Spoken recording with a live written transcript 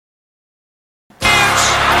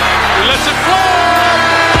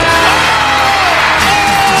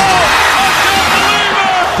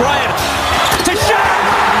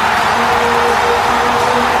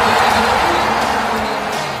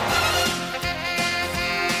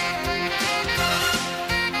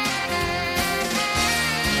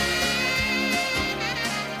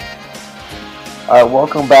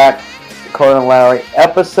Welcome back to Colin and Lowry,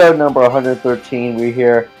 episode number 113. We're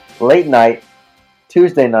here late night,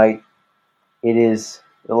 Tuesday night. It is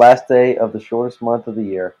the last day of the shortest month of the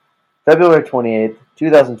year, February 28th,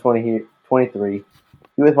 2023. Here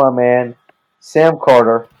with my man, Sam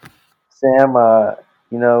Carter. Sam,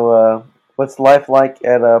 what's life like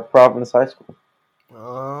at Providence High School?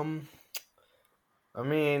 Um, I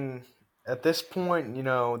mean, at this point,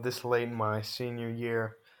 this late in my senior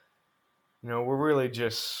year, we're really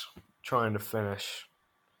just trying to finish.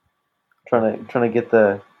 Trying to get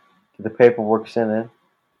the paperwork sent in.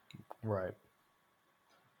 Right.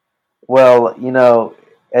 Well,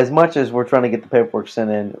 as much as we're trying to get the paperwork sent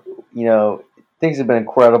in, things have been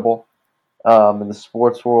incredible in the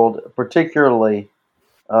sports world, particularly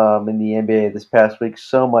in the NBA this past week.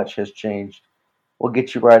 So much has changed. We'll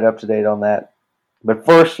get you right up to date on that. But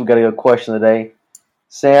first, we've got to go question of the day.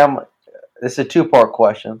 Sam, this is a two-part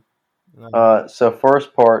question. So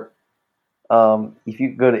first part, if you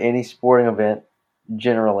could go to any sporting event,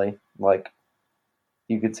 generally, like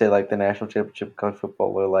you could say like the national championship of college football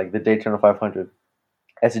or like the Daytona 500,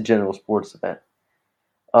 as a general sports event,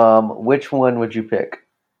 which one would you pick?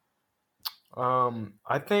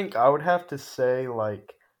 I think I would have to say,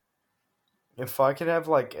 like, if I could have,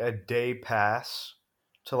 like, a day pass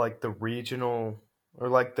to, like, the regional or,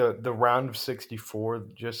 like, the round of 64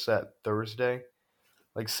 just that Thursday.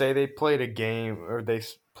 Like, say they played a game or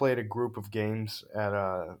played a group of games at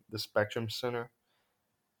the Spectrum Center.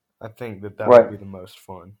 I think that would Right. be the most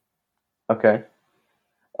fun. Okay.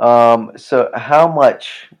 So how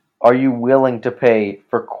much are you willing to pay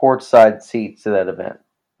for courtside seats to that event?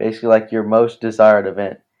 Basically, like your most desired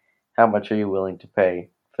event. How much are you willing to pay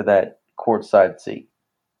for that courtside seat?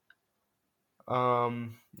 I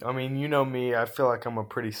mean, you know me. I feel like I'm a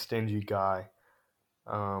pretty stingy guy.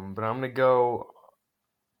 But I'm gonna go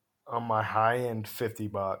on my high end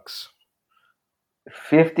 $50.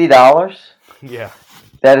 $50? Yeah.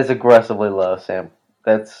 That is aggressively low, Sam.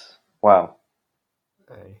 That's wow,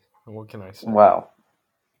 Hey, what can I say? wow.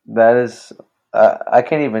 That is, I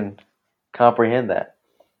can't even comprehend that.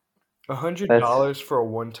 A hundred That's dollars for a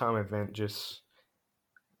one time event just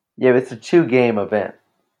Yeah, it's a two-game event,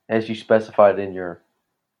 as you specified in your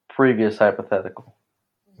previous hypothetical.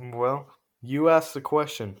 well, you asked the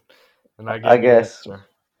question and I I gave you the guess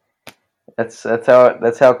answer.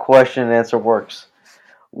 that's how question and answer works.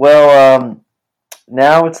 Well,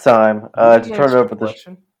 now it's time You to didn't turn it answer the over to.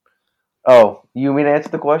 question. Oh, you mean to answer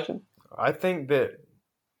the question? I think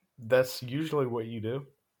that's usually what you do.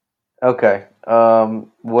 Okay.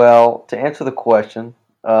 Well, to answer the question,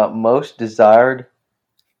 most desired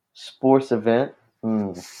sports event.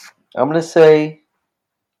 I'm gonna say,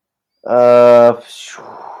 uh,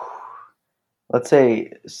 let's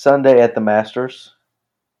say Sunday at the Masters,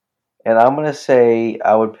 and I'm gonna say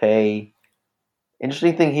I would pay.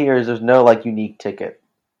 Interesting thing here is there's no like unique ticket.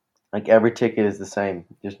 Like every ticket is the same.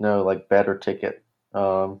 There's no like better ticket.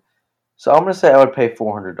 Um, so I'm gonna say I would pay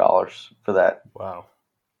 $400 for that Wow.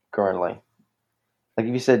 currently. Like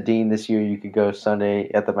if you said Dean this year you could go Sunday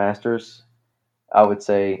at the Masters, I would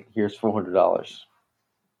say here's $400.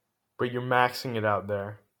 But you're maxing it out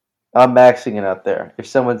there. I'm maxing it out there. If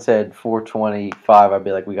someone said 425, I'd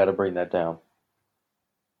be like, we got to bring that down.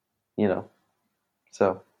 You know.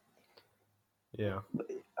 So Yeah.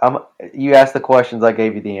 I'm. You asked the questions, I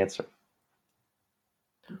gave you the answer.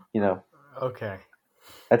 You know. Okay.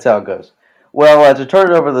 That's how it goes. Well, to turn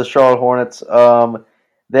it over to the Charlotte Hornets,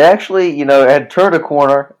 they actually, had turned a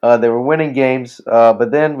corner. They were winning games, but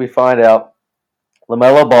then we find out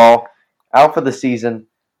LaMelo Ball out for the season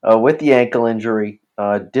with the ankle injury.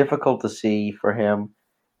 Difficult to see for him,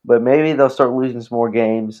 but maybe they'll start losing some more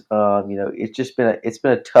games. It's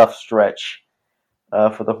been a tough stretch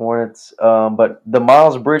for the Hornets. But the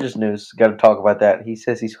Miles Bridges news, got to talk about that. He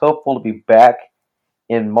says he's hopeful to be back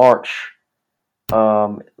in March.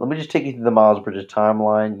 Let me just take you through the Miles Bridges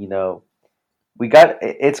timeline.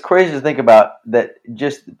 It's crazy to think about that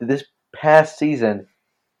just this past season,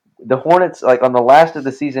 the Hornets, like on the last of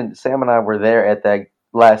the season, Sam and I were there at that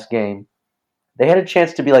last game. They had a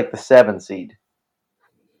chance to be like the 7 seed.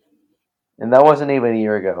 And that wasn't even a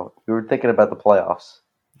year ago. We were thinking about the playoffs.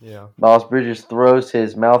 Yeah. Miles Bridges throws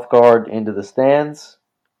his mouth guard into the stands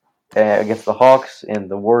against the Hawks in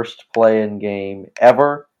the worst play-in game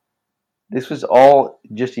ever. This was all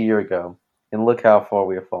just a year ago, and look how far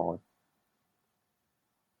we have fallen.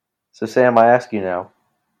 So, Sam, I ask you now,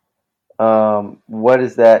 what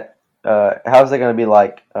is that? How's that going to be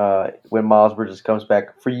like when Miles Bridges comes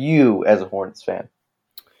back for you as a Hornets fan?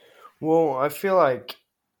 Well, I feel like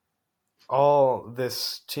all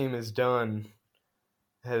this team has done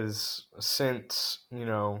has since,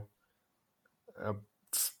 uh,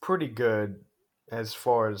 pretty good as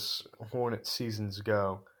far as Hornet seasons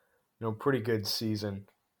go. Pretty good season.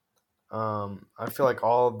 I feel like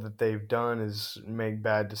all that they've done is make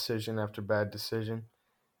bad decision after bad decision,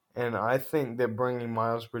 and I think that bringing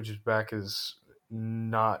Miles Bridges back is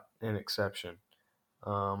not an exception.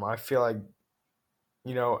 I feel like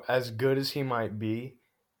as good as he might be,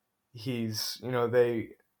 they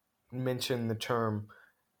mention the term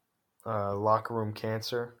locker room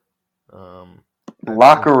cancer. I think,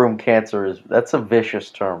 Locker room cancer that's a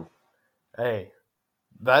vicious term. hey,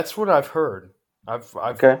 that's what I've heard. I've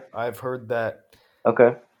I've Okay. I've heard that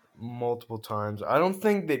Okay. multiple times. I don't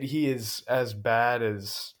think that he is as bad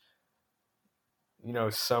as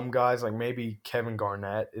some guys. Like maybe Kevin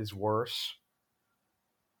Garnett is worse.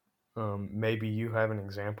 Maybe you have an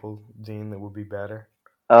example, Dean, that would be better.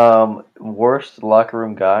 Worst locker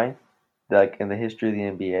room guy like in the history of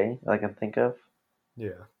the NBA I can think of.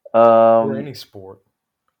 Yeah, or Um, any sport.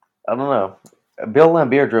 I don't know. Bill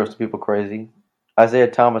Laimbeer drove some people crazy. Isaiah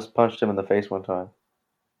Thomas punched him in the face one time.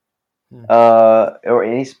 Hmm. Or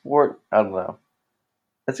any sport. I don't know.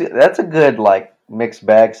 That's a good like mixed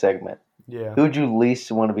bag segment. Yeah, Who'd you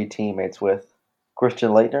least want to be teammates with?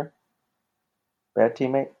 Christian Leitner, bad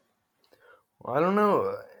teammate. well, I don't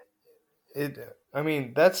know. It. I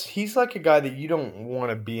mean, he's like a guy that you don't want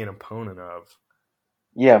to be an opponent of.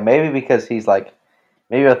 Yeah, maybe because he's like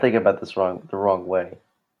maybe I'm thinking about this the wrong way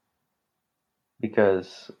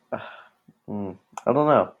because I don't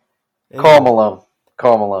know. Call Anyway, Malone.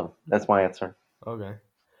 Call Malone. That's my answer. okay.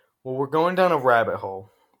 Well, we're going down a rabbit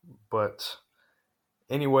hole, but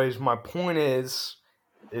anyways, my point is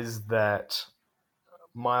that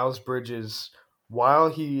Miles Bridges, while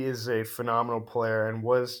he is a phenomenal player and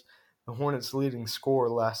was the Hornets' leading scorer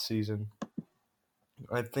last season,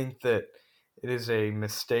 I think that it is a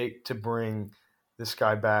mistake to bring this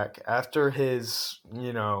guy back after his,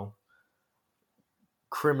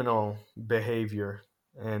 criminal behavior.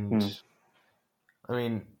 And Hmm. I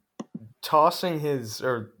mean, tossing his,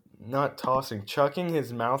 or not tossing, chucking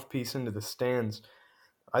his mouthpiece into the stands,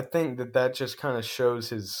 I think that just kind of shows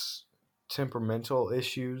his temperamental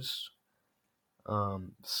issues.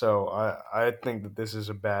 So I think that this is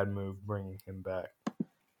a bad move bringing him back.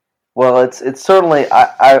 Well, it's certainly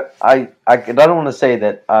I don't want to say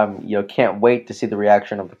that can't wait to see the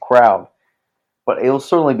reaction of the crowd, but it'll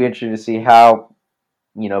certainly be interesting to see how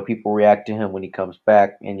people react to him when he comes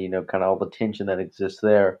back, and kind of all the tension that exists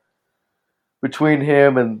there between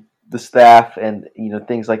him and the staff, and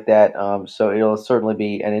things like that. So it'll certainly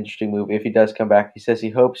be an interesting move if he does come back. He says he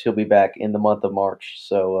hopes he'll be back in the month of March,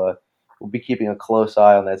 so we'll be keeping a close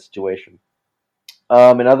eye on that situation.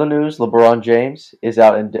 In other news, LeBron James is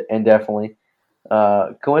out indefinitely,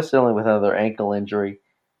 coincidentally with another ankle injury,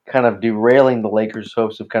 kind of derailing the Lakers'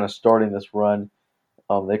 hopes of kind of starting this run.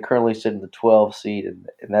 They currently sit in the 12 seed, and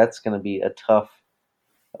that's going to be a tough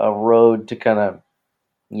road to kind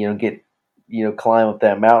of get climb up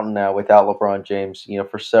that mountain now without LeBron James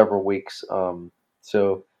for several weeks.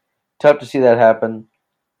 So tough to see that happen.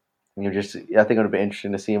 Just I think it would be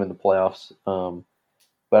interesting to see him in the playoffs.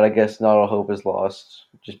 But I guess not all hope is lost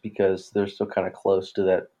just because they're still kind of close to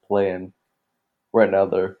that play-in. Right now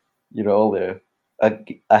they're only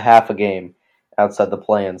a half a game outside the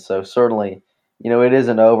play-in, so certainly it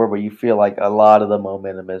isn't over, but you feel like a lot of the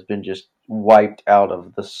momentum has been just wiped out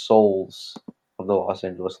of the souls of the Los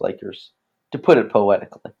Angeles Lakers, to put it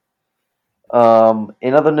poetically.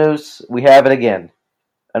 In other news, we have it again.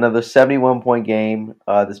 Another 71-point game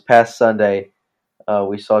this past Sunday.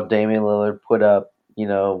 We saw Damian Lillard put up,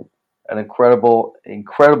 an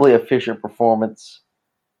incredibly efficient performance.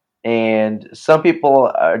 And some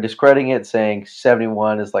people are discrediting it, saying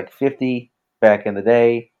 71 is like 50 back in the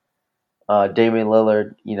day. Damian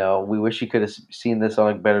Lillard, we wish he could have seen this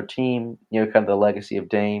on a better team, kind of the legacy of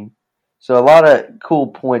Dame. So a lot of cool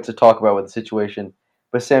points to talk about with the situation.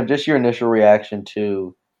 But Sam, just your initial reaction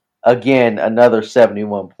to, again, another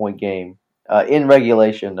 71-point game in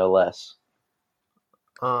regulation, no less.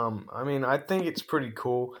 I mean, I think it's pretty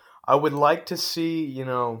cool. I would like to see,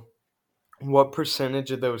 what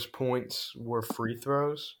percentage of those points were free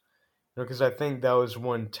throws. Because I think that was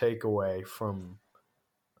one takeaway from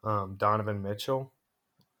Donovan Mitchell.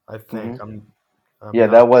 I Hmm. think I'm Yeah,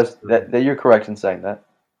 not that was sure. that. You're correct in saying that.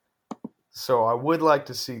 So I would like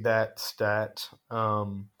to see that stat,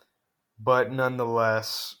 but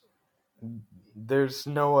nonetheless, there's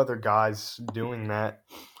no other guys doing that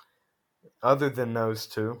other than those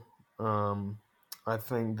two. Um, I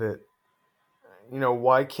think that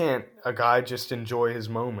why can't a guy just enjoy his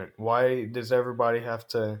moment? Why does everybody have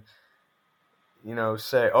to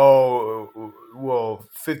say, oh, well,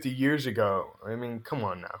 50 years ago. I mean, come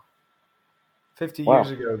on now. 50 years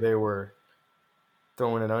Wow, ago, they were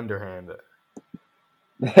throwing it underhand.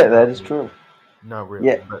 that Not is really, true. not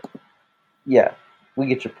Yeah, really, but yeah, we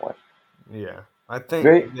get your point. yeah. I think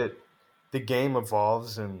Very, that the game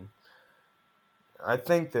evolves, and I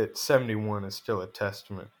think that 71 is still a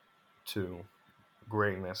testament to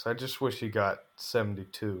greatness. I just wish he got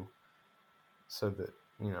 72 so that,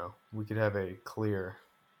 we could have a clear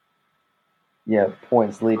yeah,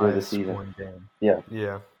 points leader of the highest season. scoring game. Yeah.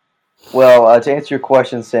 Yeah. Well, to answer your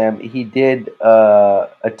question, Sam, he did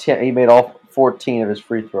attempt. He made all 14 of his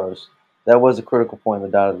free throws. That was a critical point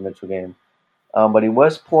in the Donovan Mitchell game. But he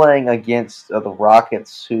was playing against the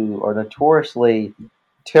Rockets, who are notoriously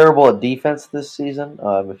terrible at defense this season.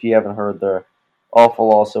 If you haven't heard, they're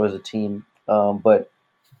awful also as a team. But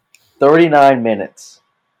 39 minutes,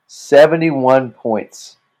 71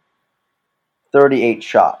 points, 38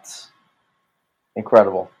 shots.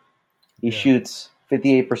 Incredible. He Yeah. shoots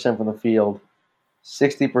 58% from the field,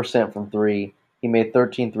 60% from three. He made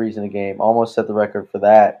 13 threes in a game, almost set the record for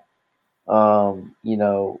that. Um, you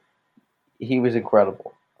know, he was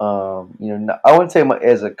incredible. I wouldn't say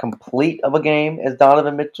as a complete of a game as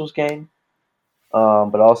Donovan Mitchell's game,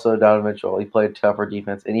 but also Donovan Mitchell, he played tougher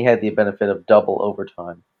defense, and he had the benefit of double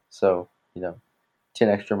overtime. So, 10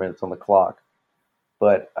 extra minutes on the clock.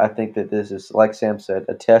 But I think that this is, like Sam said,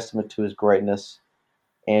 a testament to his greatness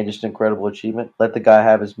and just incredible achievement. Let the guy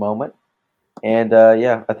have his moment. And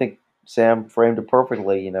yeah, I think Sam framed it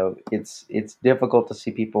perfectly. It's difficult to see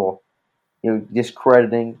people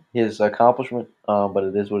discrediting his accomplishment, but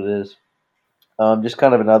it is what it is. Just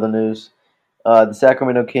kind of in other news, the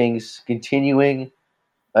Sacramento Kings continuing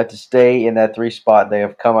to stay in that three spot. They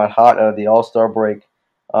have come out hot out of the All Star break,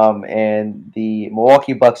 and the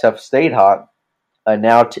Milwaukee Bucks have stayed hot,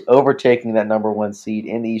 now overtaking that number one seed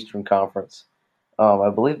in the Eastern Conference. I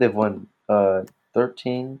believe they've won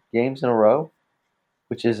 13 games in a row,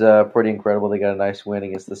 which is pretty incredible. They got a nice win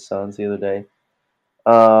against the Suns the other day.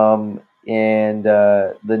 And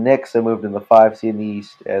the Knicks have moved in the 5 seed in the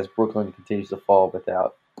East as Brooklyn continues to fall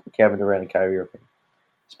without Kevin Durant and Kyrie Irving.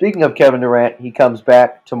 Speaking of Kevin Durant, he comes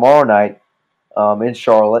back tomorrow night in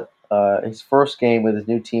Charlotte. His first game with his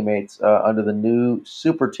new teammates under the new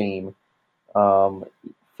super team um,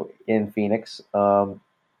 in Phoenix.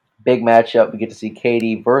 Big matchup. We get to see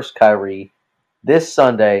KD versus Kyrie this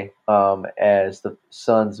Sunday as the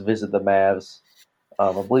Suns visit the Mavs.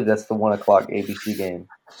 I believe that's the 1 o'clock ABC game,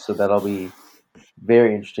 so that'll be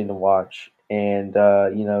very interesting to watch. And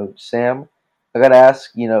Sam, I got to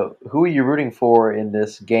ask, who are you rooting for in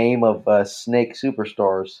this game of snake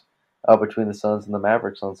superstars between the Suns and the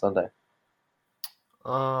Mavericks on Sunday?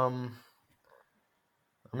 Um,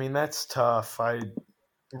 I mean, that's tough. I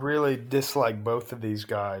really dislike both of these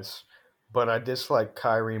guys, but I dislike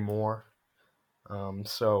Kyrie more.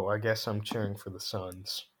 So I guess I'm cheering for the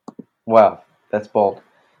Suns. Wow, that's bold.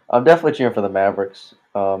 I'm definitely cheering for the Mavericks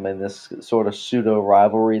in this sort of pseudo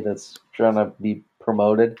rivalry that's trying to be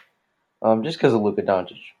promoted. Just because of Luka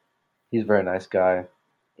Doncic, he's a very nice guy,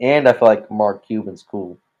 and I feel like Mark Cuban's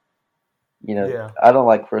cool. Yeah. I don't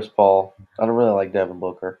like Chris Paul. I don't really like Devin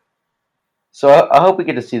Booker. So I hope we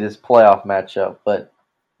get to see this playoff matchup, but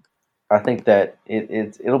I think that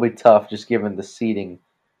it'll be tough just given the seeding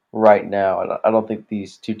right now. I don't think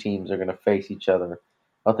these two teams are going to face each other.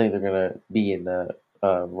 I don't think they're going to be in the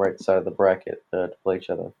right side of the bracket to play each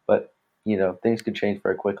other. But things could change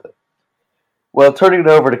very quickly. Well, turning it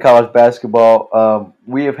over to college basketball,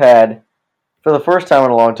 we have had for the first time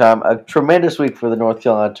in a long time a tremendous week for the North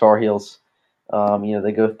Carolina Tar Heels. They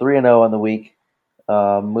go 3-0 on the week,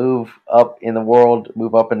 move up in the world,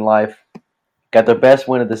 move up in life. Got their best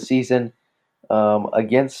win of the season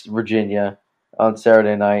against Virginia on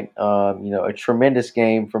Saturday night. A tremendous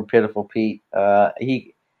game from Pitiful Pete.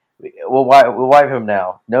 We'll wipe him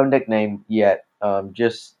now. No nickname yet.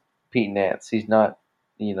 Just Pete Nance. He's not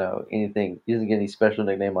anything. He doesn't get any special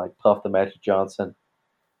nickname like Puff the Magic Johnson.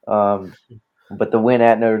 Um, but the win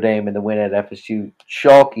at Notre Dame and the win at FSU,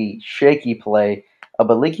 chalky, shaky play.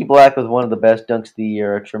 But Leaky Black was one of the best dunks of the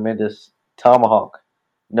year. A tremendous tomahawk,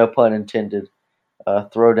 no pun intended,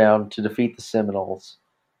 throwdown to defeat the Seminoles.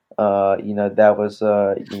 That was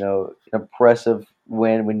an impressive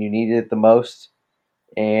win when you needed it the most.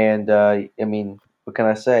 And I mean, what can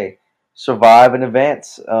I say? Survive and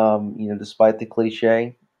advance. Despite the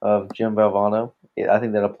cliche of Jim Valvano, I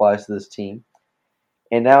think that applies to this team.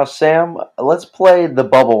 And now, Sam, let's play the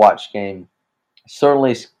bubble watch game.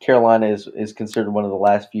 Certainly, Carolina is considered one of the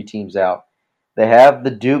last few teams out. They have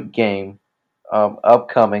the Duke game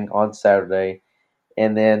upcoming on Saturday,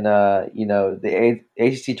 and then the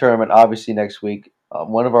ACC tournament obviously next week.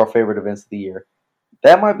 One of our favorite events of the year.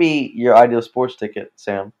 That might be your ideal sports ticket,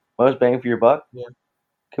 Sam. Most bang for your buck Yeah,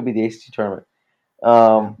 could be the ACC tournament.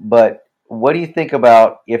 yeah. But what do you think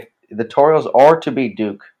about if the Tar Heels are to beat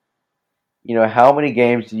Duke? How many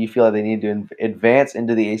games do you feel like they need to advance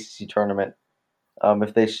into the ACC tournament?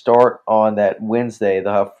 If they start on that Wednesday,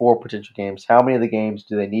 they'll have four potential games. How many of the games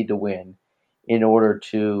do they need to win in order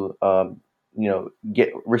to,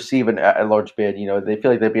 receive an at-large bid? They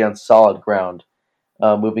feel like they'd be on solid ground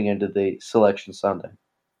moving into the selection Sunday.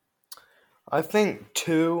 I think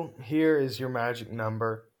 2 here is your magic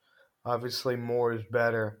number. Obviously, more is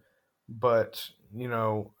better, but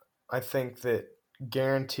I think that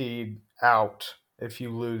guaranteed out if you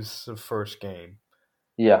lose the first game.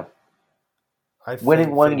 Yeah, I winning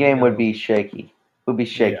think one that game would be shaky. Would be yeah,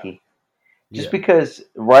 shaky. Just yeah. because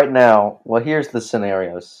right now, well, here's the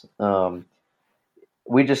scenarios.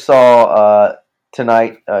 We just saw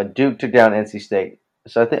tonight Duke took down NC State.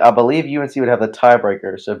 So I believe UNC would have the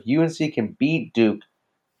tiebreaker. So if UNC can beat Duke,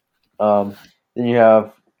 um, then you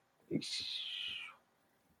have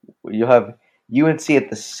UNC at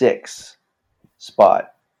the 6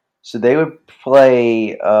 spot. So they would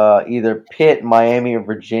play either Pitt, Miami, or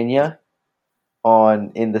Virginia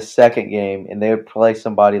on in the second game, and they would play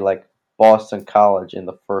somebody like Boston College in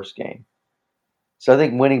the first game. So I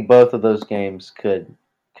think winning both of those games could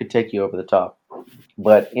take you over the top.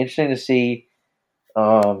 But interesting to see.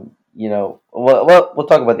 We'll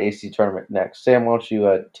talk about the ACC tournament next. Sam, why don't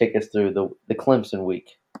you take us through the Clemson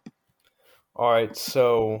week? All right,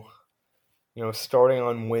 so starting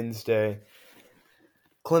on Wednesday,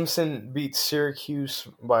 Clemson beats Syracuse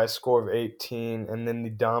by a score of 18, and then the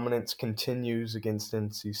dominance continues against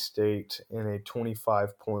NC State in a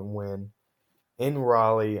 25-point win in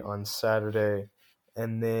Raleigh on Saturday,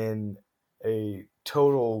 and then a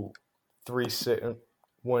total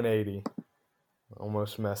 180.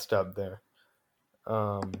 Almost messed up there.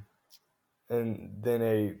 Um, and then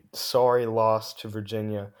a sorry loss to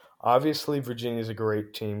Virginia. Obviously, Virginia is a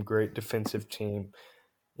great team, great defensive team.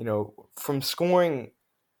 From scoring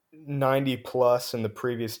 90 plus in the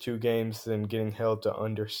previous 2 games, then getting held to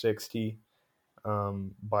under 60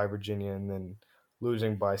 by Virginia, and then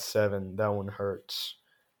losing by 7, that one hurts.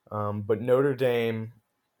 But Notre Dame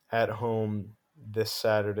at home this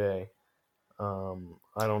Saturday,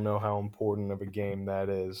 I don't know how important of a game that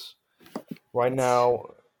is. Right now,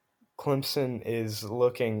 Clemson is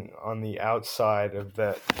looking on the outside of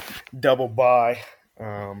that double bye.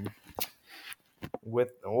 Um,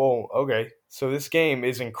 okay, so this game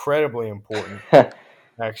is incredibly important,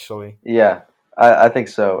 actually. Yeah, I think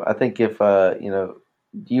so. I think if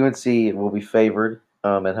UNC will be favored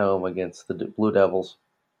at home against the Blue Devils,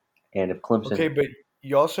 and if Okay, Clemson, but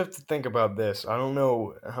you also have to think about this. I don't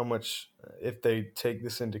know how much if they take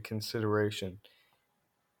this into consideration.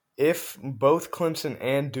 If both Clemson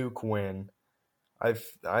and Duke win, I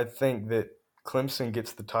think that Clemson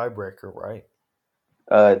gets the tiebreaker, right?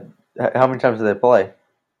 uh, how many times do they play?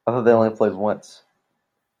 I thought they only played Once. once.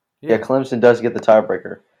 Yeah, Yeah. Clemson does get the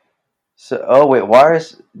tiebreaker. So, oh wait, why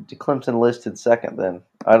is Clemson listed second then?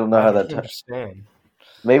 I don't know I how don't that. understand.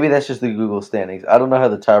 Maybe that's just the Google standings. I don't know how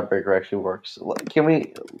the tiebreaker actually works. Can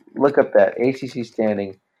we look up that ACC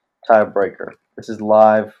standing tiebreaker? This is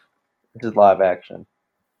live. This is live action.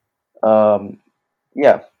 Um,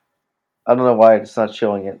 yeah, I don't know why it's not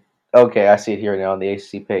showing it. Okay, I see it here now on the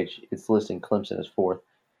ACC page. It's listing Clemson as fourth.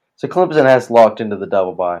 So Clemson has locked into the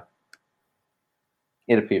double bye.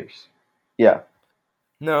 It appears. Yeah.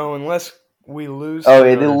 No, unless we lose Oh, to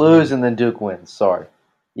yeah, they Notre lose Dame. and then Duke wins. Sorry.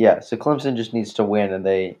 Yeah. So Clemson just needs to win and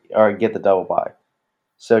they or get the double bye.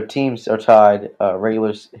 So teams are tied.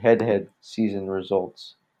 Regular head-to-head season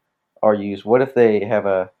results are used. What if they have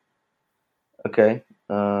a okay?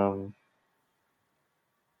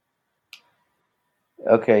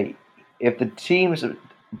 Okay, if the teams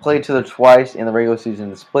play each other twice in the regular season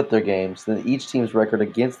and split their games, then each team's record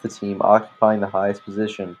against the team occupying the highest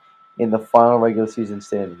position in the final regular season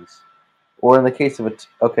standings. Or in the case of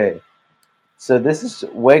okay, so this is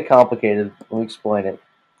way complicated. Let me explain it.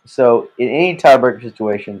 So in any tiebreaker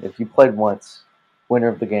situation, if you played once, winner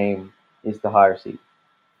of the game is the higher seed.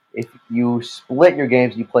 If you split your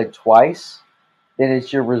games, you played twice, then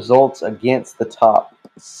it's your results against the top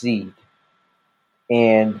seed.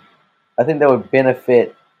 And I think that would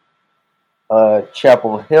benefit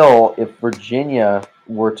Chapel Hill if Virginia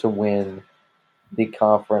were to win the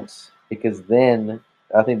conference, because then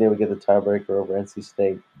I think they would get the tiebreaker over NC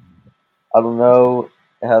State. I don't know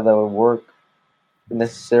how that would work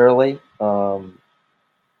necessarily. For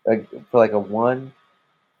like a one,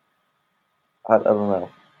 I don't know.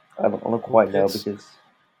 I don't Well, quite know because Pitt's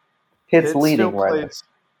Pitt still leading right now. plays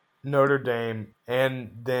Notre Dame,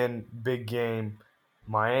 and then big game,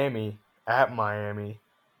 Miami at Miami.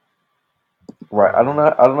 Right. I don't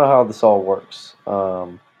know. I don't know how this all works.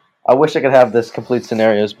 I wish I could have this complete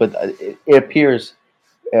scenarios, but it appears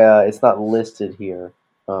it's not listed here.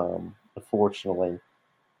 Unfortunately.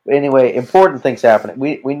 But anyway, important things happening.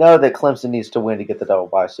 We know that Clemson needs to win to get the double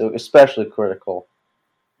bye, so especially critical.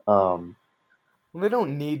 Um, Well, they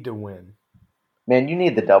don't need to win. Man, you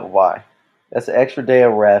need the double bye. That's an extra day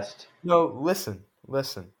of rest. No, listen.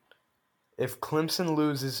 If Clemson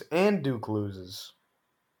loses and Duke loses,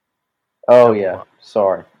 Oh double yeah, bye.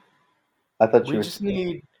 sorry. I thought you We were just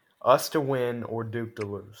need us to win or Duke to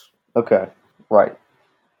lose. okay. Right.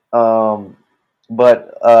 Um,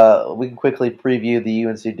 but we can quickly preview the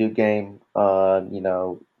UNC Duke game.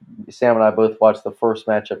 Sam and I both watched the first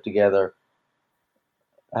matchup together.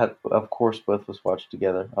 Of course, both of us watched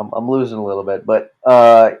together. I'm losing a little bit, but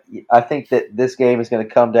I think that this game is going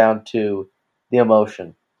to come down to the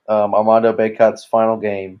emotion. Armando Bacot's final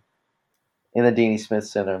game in the Deanie Smith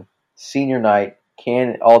Center, senior night.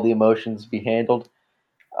 Can all the emotions be handled?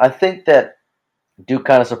 I think that Duke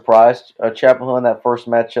kind of surprised Chapel Hill in that first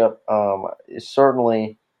matchup. It's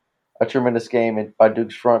certainly a tremendous game by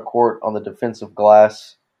Duke's front court on the defensive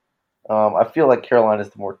glass. I feel like Carolina is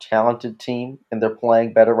the more talented team, and they're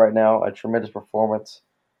playing better right now. A tremendous performance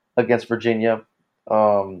against Virginia.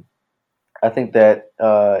 Um, I think that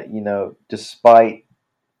despite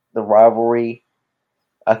the rivalry,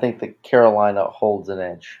 I think that Carolina holds an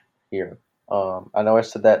edge here. I know I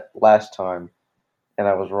said that last time, and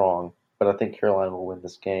I was wrong, but I think Carolina will win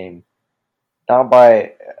this game. Not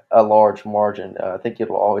by a large margin. I think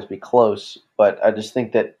it'll always be close, but I just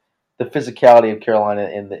think that the physicality of Carolina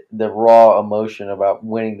and the raw emotion about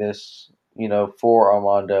winning this, for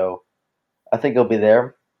Armando, I think it'll be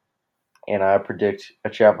there, and I predict a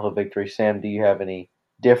Chapel Hill victory. Sam, do you have any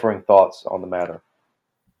differing thoughts on the matter?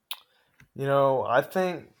 I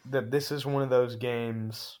think that this is one of those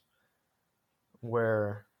games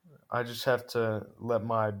where I just have to let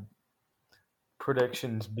my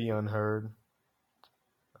predictions be unheard.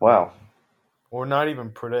 Wow. Or not even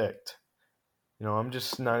predict. I'm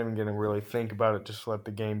just not even going to really think about it. Just let the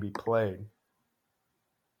game be played.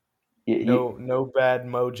 You, you, No bad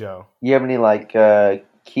mojo. you have any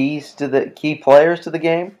keys to the key players to the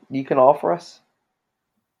game you can offer us?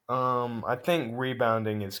 I think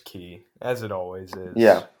rebounding is key, as it always is.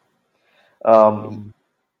 Yeah. Go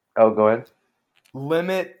ahead.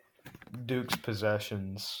 Limit Duke's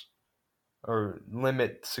possessions, or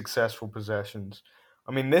limit successful possessions.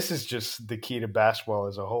 I mean, this is just the key to basketball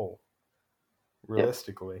as a whole, Yeah.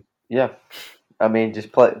 realistically. Yeah. I mean,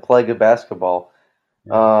 just play good basketball.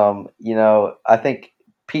 Yeah. I think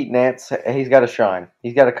Pete Nance, he's got to shine.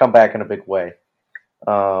 He's got to come back in a big way.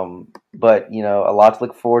 But a lot to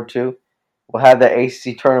look forward to. We'll have the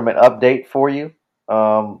ACC tournament update for you.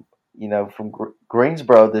 From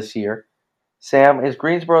Greensboro this year. Sam, is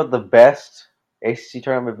Greensboro the best ACC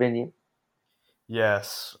tournament venue?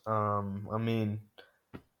 Yes. I mean,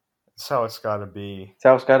 that's how it's got to be. That's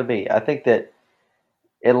how it's got to be. I think that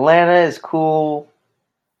Atlanta is cool.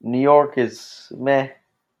 New York is meh.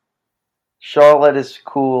 Charlotte is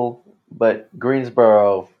cool, but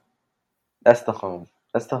Greensboro, that's the home.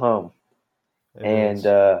 That's the home. And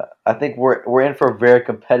I think we're in for a very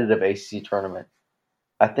competitive ACC tournament.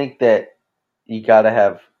 I think that you got to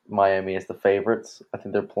have Miami as the favorites. I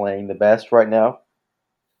think they're playing the best right now.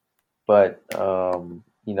 But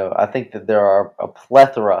I think that there are a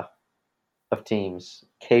plethora of teams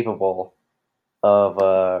capable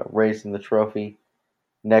of raising the trophy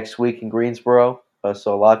next week in Greensboro.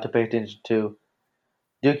 So a lot to pay attention to.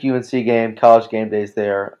 Duke UNC game, college game days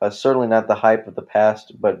there. Certainly not the hype of the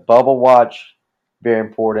past, but bubble watch, very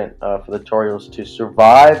important for the Tar Heels to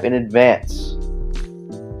survive and advance.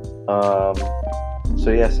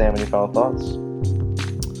 Sam, any final thoughts?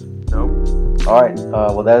 Nope. All right.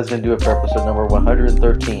 Well, that is going to do it for episode number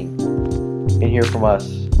 113. And hear from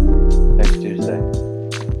us